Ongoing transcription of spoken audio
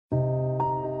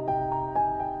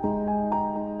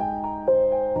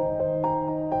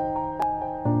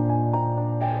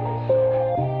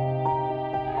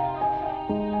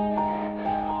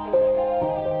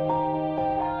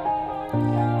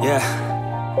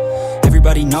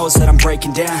Everybody knows that I'm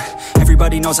breaking down.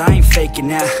 Everybody knows I ain't faking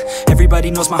now. Everybody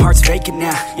knows my heart's vacant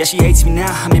now. Yeah, she hates me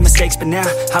now, I made mistakes but now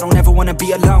I don't ever wanna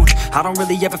be alone. I don't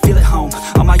really ever feel at home.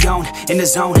 On my own, in the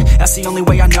zone, that's the only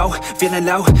way I know. Feeling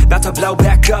low, about to blow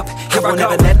back up. Here I won't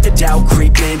ever let the doubt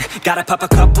creep in. Gotta pop a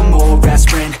couple more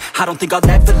aspirin. I don't think I'll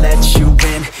ever let you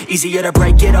in. Easier to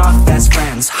break it off as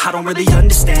friends. I don't really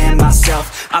understand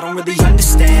myself. I don't really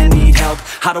understand, need help.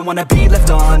 I don't wanna be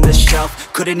left on the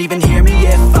shelf. Couldn't even hear me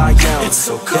if I yelled. It's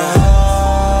so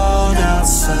cold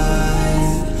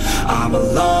outside, I'm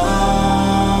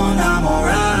alone, I'm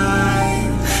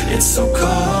alright. It's so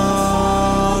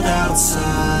cold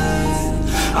outside,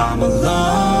 I'm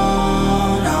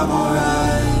alone, I'm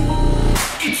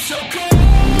alright. It's so cold.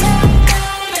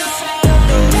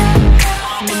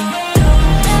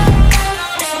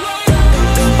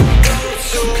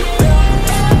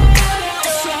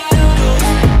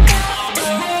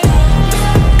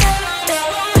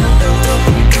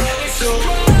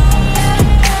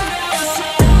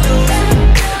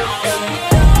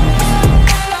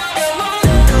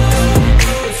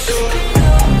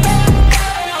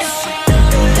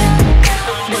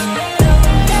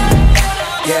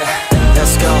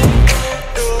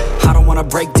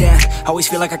 Break down, always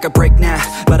feel like I could break now,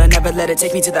 but I never let it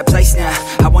take me to that place now.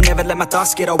 I won't ever let my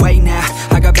thoughts get away now.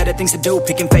 I got better things to do,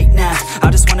 picking fate now. I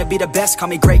just wanna be the best, call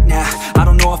me great now. I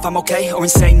don't know if I'm okay or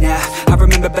insane now. I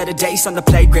remember better days on the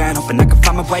playground, hoping I can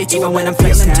find my way to even when I'm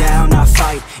feeling down, I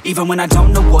fight. Even when I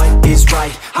don't know what is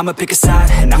right, I'ma pick a side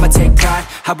and I'ma take pride.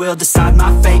 I will decide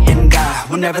my fate and I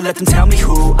will never let them tell me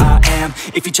who I am.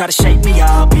 If you try to shape me,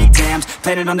 I'll be damned.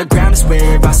 Planet on the ground is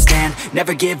where I stand.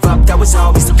 Never give up, that was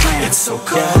always the plan. It's so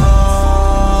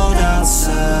cold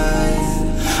outside,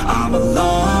 I'm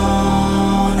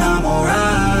alone, I'm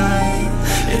alright.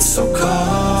 It's so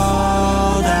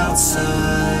cold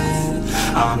outside,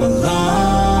 I'm alone.